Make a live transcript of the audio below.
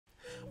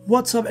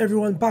What's up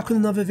everyone, back with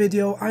another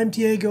video. I'm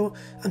Diego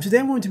and today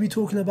I'm going to be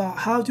talking about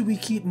how do we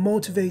keep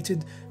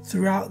motivated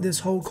throughout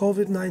this whole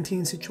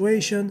COVID-19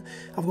 situation.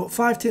 I've got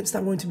 5 tips that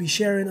I'm going to be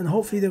sharing and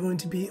hopefully they're going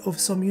to be of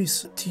some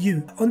use to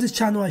you. On this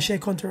channel I share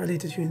content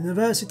related to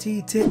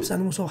university, tips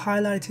and also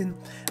highlighting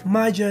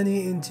my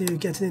journey into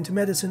getting into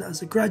medicine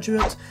as a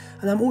graduate,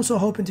 and I'm also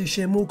hoping to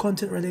share more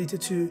content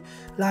related to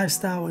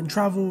lifestyle and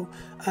travel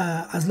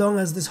as long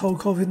as this whole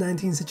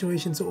COVID-19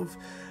 situation sort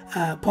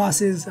of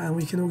passes and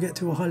we can all get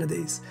to our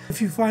holidays. If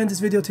you find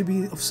this video to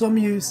be of some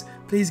use,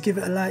 please give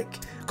it a like,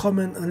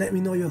 comment and let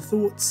me know your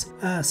thoughts.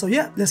 So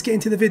yeah, let's get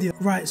into the video.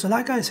 Right, so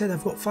like I said,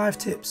 I've got 5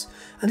 tips,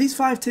 and these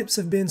 5 tips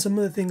have been some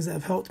of the things that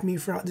have helped me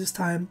throughout this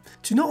time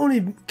to not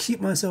only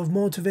keep myself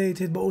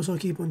motivated but also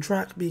keep on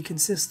track, be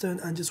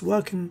consistent and just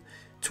working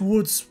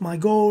towards my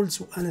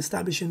goals and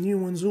establishing new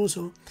ones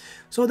also.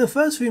 So the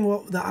first thing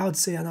that I would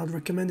say and I would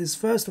recommend is,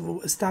 first of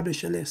all,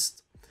 establish a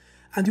list.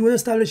 And you want to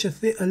establish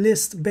a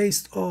list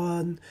based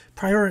on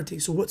priority,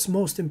 so what's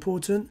most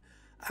important,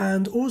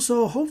 and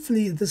also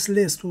hopefully this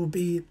list will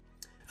be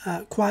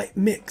quite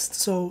mixed.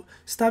 So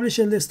establish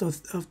a list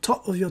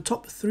of your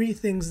top 3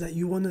 things that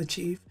you want to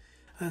achieve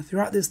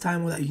throughout this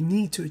time, or that you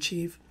need to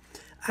achieve,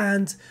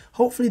 and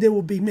hopefully they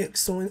will be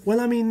mixed. So when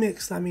I mean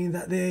mixed, I mean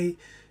that they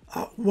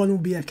one will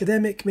be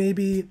academic,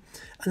 maybe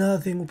another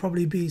thing will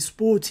probably be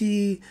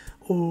sporty,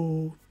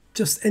 or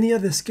just any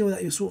other skill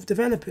that you're sort of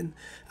developing.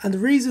 And the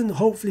reason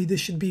hopefully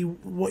this should be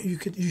what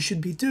you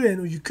should be doing,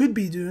 or you could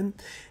be doing,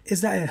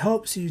 is that it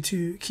helps you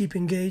to keep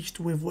engaged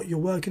with what you're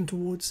working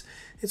towards.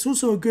 It's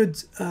also a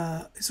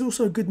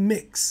good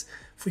mix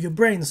for your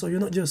brain, so you're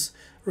not just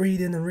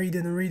reading and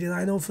reading and reading.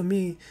 I know for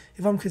me,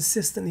 if I'm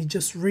consistently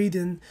just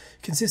reading,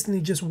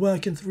 consistently just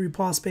working through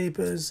past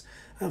papers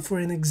for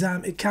an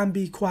exam, it can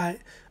be quite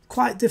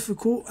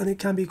difficult and it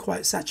can be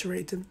quite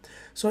saturating.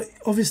 So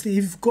obviously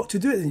if you've got to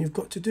do it, then you've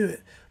got to do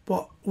it.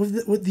 But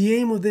with the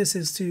aim of this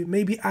is to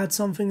maybe add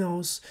something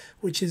else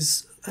which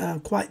is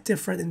quite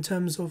different in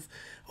terms of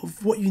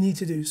what you need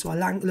to do. So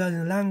learning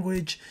a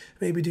language,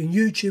 maybe doing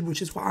YouTube,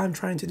 which is what I'm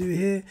trying to do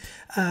here.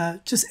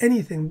 Just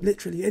anything,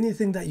 literally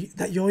anything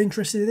that you're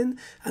interested in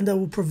and that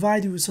will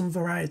provide you with some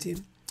variety.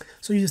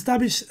 So you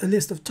establish a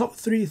list of top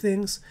 3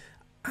 things,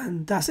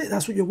 and that's it.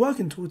 That's what you're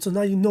working towards. So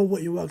now you know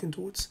what you're working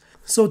towards.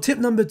 So tip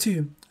number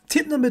 2.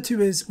 Tip number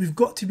 2 is we've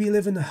got to be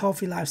living a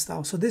healthy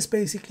lifestyle. So this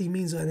basically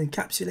means and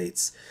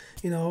encapsulates,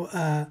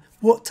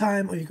 what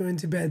time are you going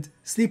to bed?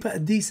 Sleep at a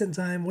decent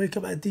time, wake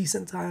up at a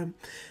decent time.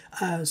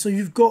 So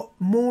you've got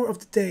more of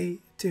the day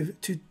to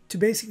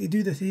basically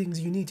do the things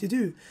you need to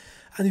do.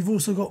 And you've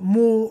also got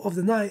more of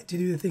the night to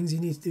do the things you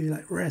need to do,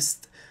 like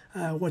rest,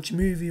 watch a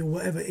movie or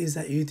whatever it is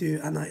that you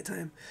do at night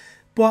time.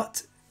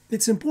 But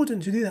it's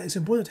important to do that. It's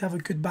important to have a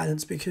good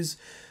balance, because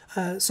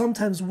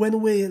sometimes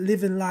when we're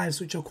living lives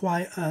which are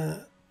quite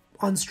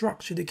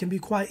unstructured, it can be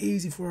quite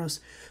easy for us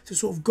to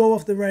sort of go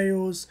off the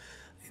rails,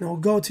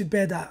 go to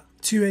bed at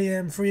 2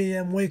 a.m, 3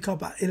 a.m, wake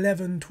up at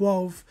 11,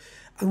 12.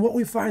 And what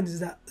we find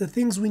is that the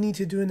things we need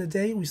to do in a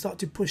day, we start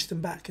to push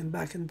them back and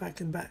back and back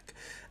and back.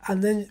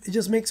 And then it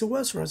just makes it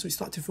worse for us. We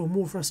start to feel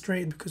more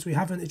frustrated because we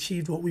haven't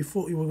achieved what we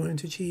thought we were going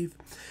to achieve.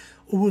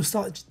 Or we'll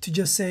start to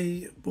just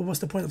say, well, what's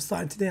the point of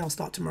starting today? I'll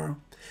start tomorrow.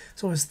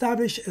 So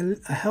establish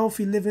a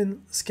healthy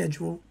living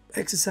schedule,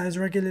 exercise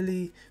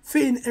regularly,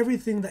 fit in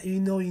everything that you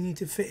need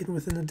to fit in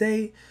within a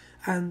day,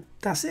 and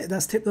that's it.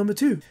 That's tip number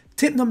 2.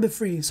 Tip number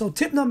 3. So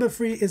tip number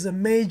 3 is a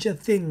major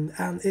thing,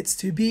 and it's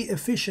to be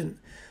efficient.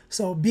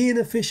 So being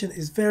efficient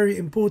is very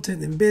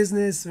important in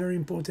business, very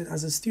important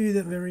as a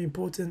student, very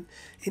important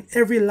in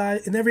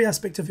every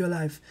aspect of your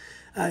life.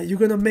 You're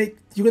gonna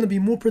be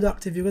more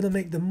productive. You're gonna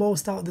make the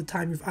most out of the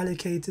time you've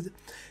allocated,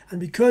 and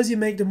because you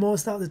make the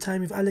most out of the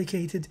time you've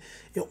allocated,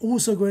 you're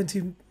also going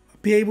to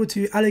be able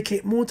to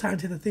allocate more time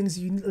to the things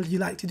you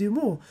like to do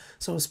more.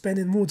 So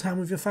spending more time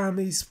with your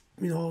families,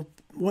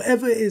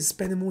 whatever it is,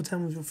 spending more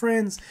time with your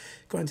friends,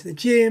 going to the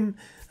gym,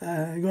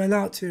 going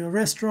out to a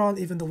restaurant,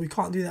 even though we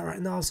can't do that right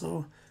now.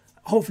 So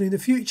hopefully in the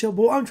future.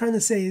 But what I'm trying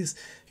to say is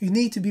you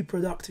need to be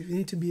productive. You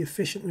need to be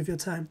efficient with your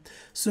time.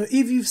 So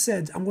if you've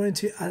said, I'm going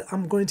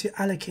to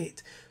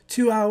allocate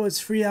 2 hours,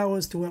 3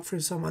 hours to work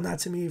through some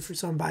anatomy, through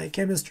some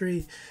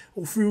biochemistry,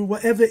 or through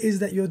whatever it is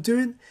that you're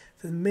doing,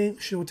 then make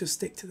sure to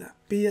stick to that.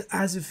 Be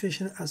as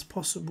efficient as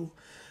possible.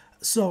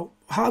 So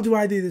how do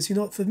I do this?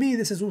 For me,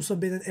 this has also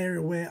been an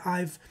area where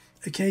I've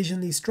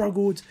occasionally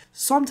struggled.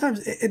 Sometimes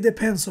it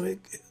depends. So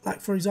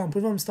like for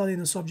example, if I'm studying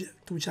a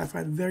subject which I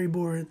find very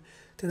boring,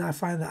 then I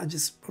find that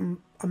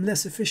I'm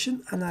less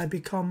efficient and I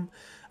become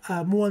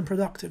more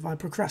unproductive. I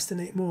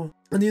procrastinate more.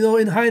 And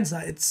in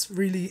hindsight,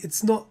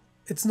 it's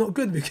not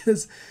good,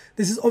 because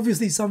this is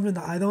obviously something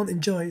that I don't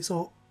enjoy.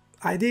 So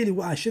ideally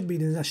what I should be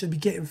doing is I should be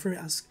getting through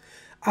it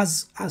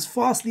as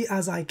fastly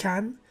as I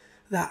can,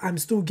 that I'm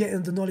still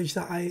getting the knowledge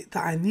that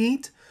I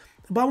need,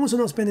 but I'm also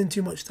not spending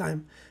too much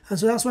time. And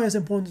so that's why it's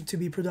important to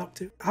be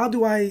productive. How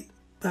do I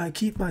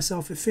keep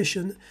myself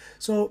efficient?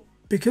 So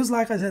because,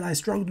 like I said, I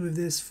struggled with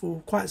this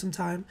for quite some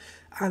time,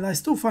 and I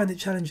still find it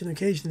challenging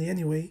occasionally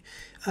anyway.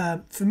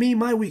 For me,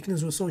 my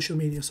weakness was social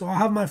media. So I'll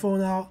have my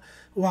phone out,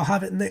 or I'll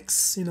have it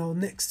next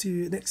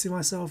to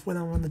myself when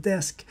I'm on the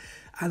desk,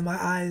 and my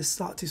eyes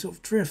start to sort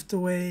of drift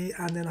away,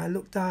 and then I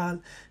look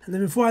down, and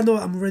then before I know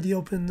it, I'm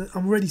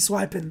already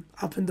swiping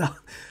up and down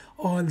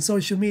on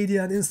social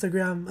media and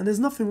Instagram, and there's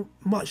nothing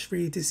much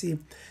really to see.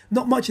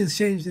 Not much has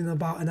changed in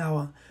about an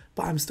hour,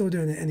 but I'm still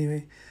doing it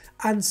anyway.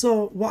 And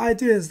so what I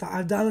do is that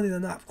I've downloaded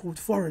an app called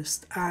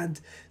Forest,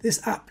 and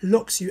this app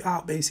locks you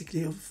out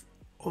basically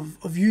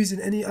of using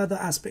any other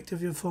aspect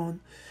of your phone.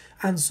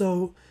 And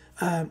so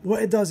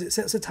what it does, it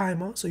sets a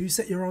timer. So you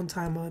set your own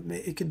timer.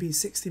 It could be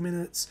 60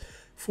 minutes,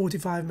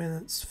 45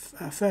 minutes,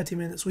 30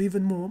 minutes, or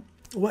even more,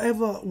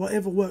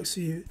 whatever works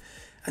for you.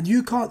 And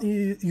you can't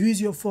use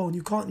your phone.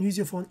 You can't use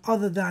your phone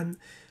other than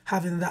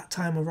having that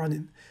timer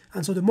running.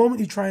 And so the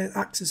moment you try and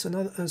access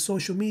another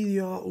social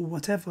media or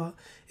whatever,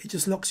 it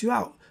just locks you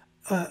out.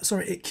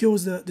 It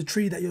kills the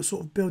tree that you're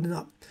sort of building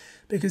up,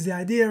 because the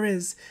idea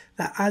is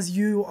that as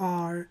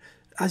you're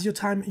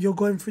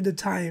going through the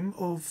time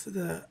of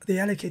the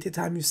allocated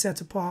time you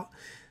set apart,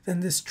 then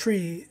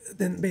basically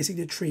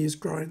the tree is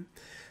growing.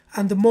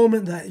 And the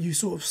moment that you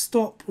sort of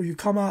stop or you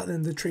come out,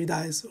 then the tree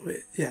dies.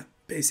 Yeah,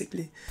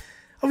 basically.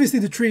 Obviously,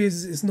 the tree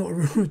is not a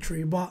real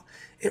tree, but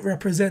it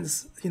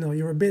represents,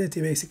 your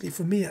ability, basically.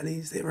 For me, at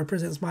least, it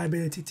represents my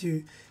ability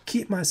to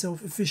keep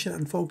myself efficient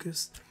and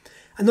focused.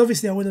 And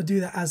obviously, I want to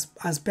do that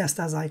as best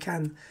as I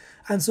can.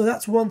 And so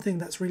that's one thing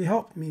that's really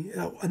helped me,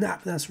 an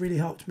app that's really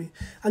helped me.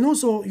 And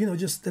also,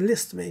 just the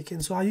list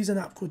making. So I use an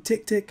app called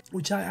TickTick,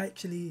 which I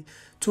actually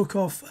took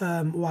off,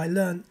 or I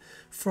learned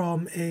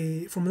from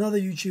another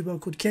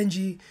YouTuber called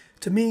Kenji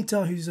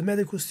Tomita, who's a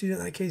medical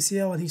student at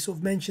KCL, and he sort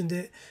of mentioned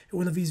it in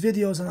one of his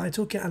videos, and I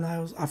took it and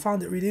I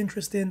found it really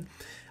interesting,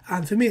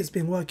 and for me it's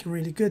been working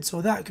really good.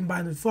 So that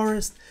combined with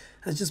Forest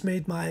has just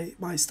made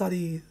my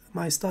study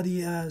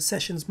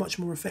sessions much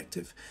more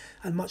effective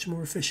and much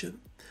more efficient.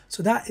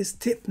 So that is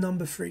tip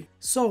number 3.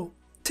 So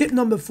tip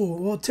number 4.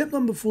 Well, tip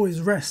number 4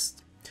 is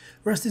rest.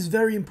 Rest is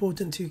very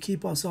important to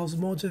keep ourselves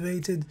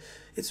motivated.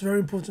 It's very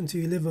important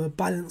to live a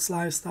balanced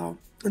lifestyle,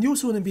 and you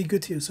also want to be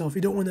good to yourself.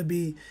 You don't want to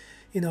be,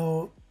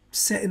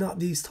 setting up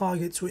these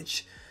targets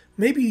which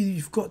maybe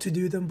you've got to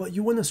do them, but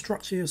you want to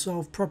structure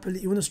yourself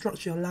properly. You want to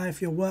structure your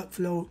life, your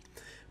workflow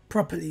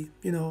properly,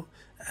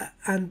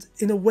 and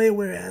in a way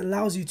where it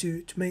allows you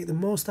to make the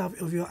most out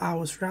of your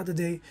hours throughout the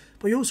day,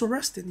 but you're also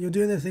resting. You're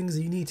doing the things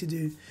that you need to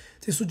do.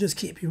 This will just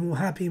keep you more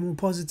happy, more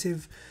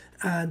positive,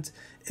 and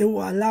it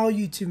will allow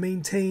you to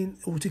maintain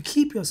or to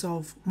keep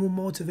yourself more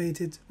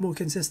motivated more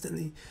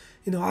consistently.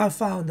 I've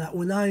found that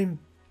when I'm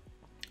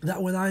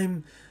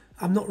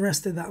not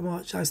rested that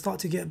much, I start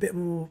to get a bit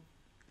more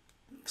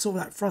sort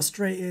of like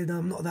frustrated.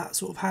 I'm not that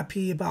sort of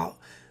happy about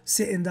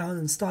sitting down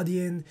and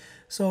studying.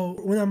 So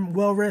when I'm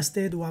well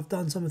rested, or I've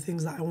done some of the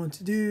things that I want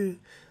to do,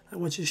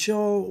 like watch a show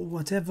or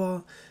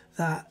whatever,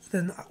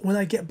 then when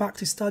I get back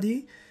to start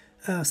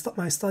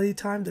my study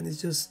time, then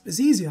it's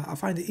easier. I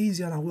find it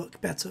easier and I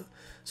work better.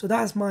 So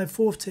that's my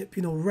 4th tip,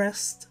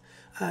 rest.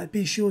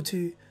 Be sure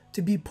to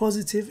be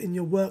positive in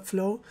your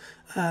workflow,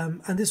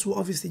 and this will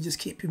obviously just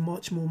keep you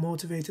much more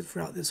motivated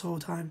throughout this whole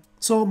time.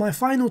 So my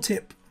final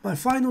tip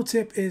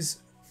is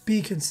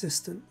be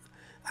consistent,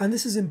 and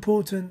this is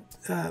important.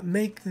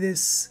 Make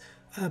this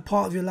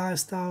part of your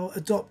lifestyle,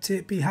 adopt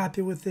it, be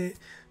happy with it,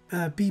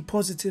 be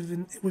positive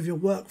with your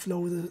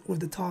workflow, with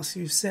the tasks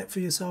you've set for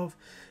yourself,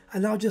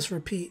 and now just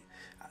repeat.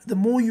 The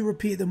more you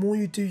repeat, the more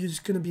you do, you're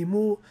just going to be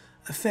more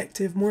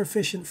effective, more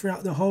efficient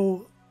throughout the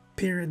whole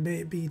period,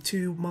 maybe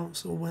 2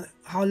 months or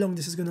how long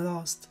this is going to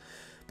last.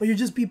 But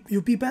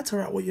you'll be better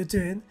at what you're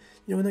doing.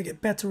 You're going to get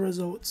better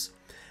results,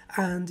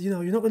 and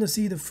you're not going to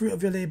see the fruit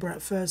of your labor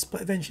at first, but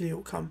eventually it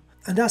will come.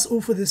 And that's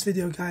all for this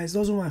video, guys.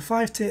 Those are my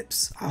 5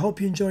 tips. I hope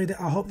you enjoyed it.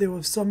 I hope they were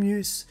of some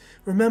use.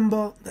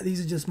 Remember that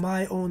these are just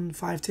my own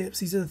 5 tips.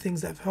 These are the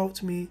things that have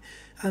helped me,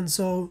 and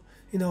so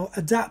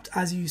adapt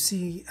as you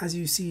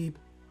see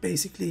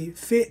basically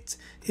fit.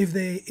 If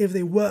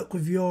they work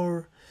with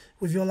your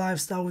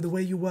lifestyle, with the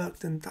way you work,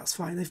 then that's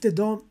fine. If they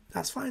don't,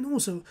 that's fine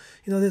also.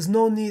 There's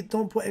no need,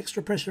 don't put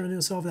extra pressure on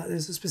yourself that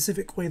there's a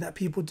specific way that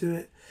people do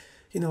it.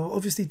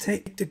 Obviously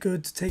take the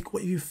good, take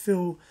what you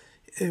feel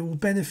it will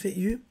benefit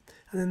you,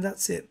 and then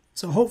that's it.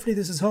 So hopefully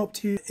this has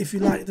helped you. If you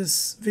like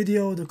this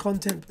video, the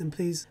content, then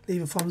please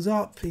leave a thumbs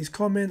up, please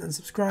comment and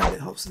subscribe. It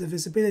helps with the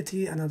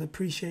visibility, and I'd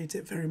appreciate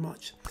it very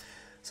much.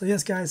 So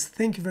yes, guys,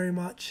 thank you very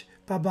much.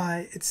 Bye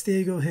bye. It's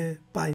Diego here. Bye.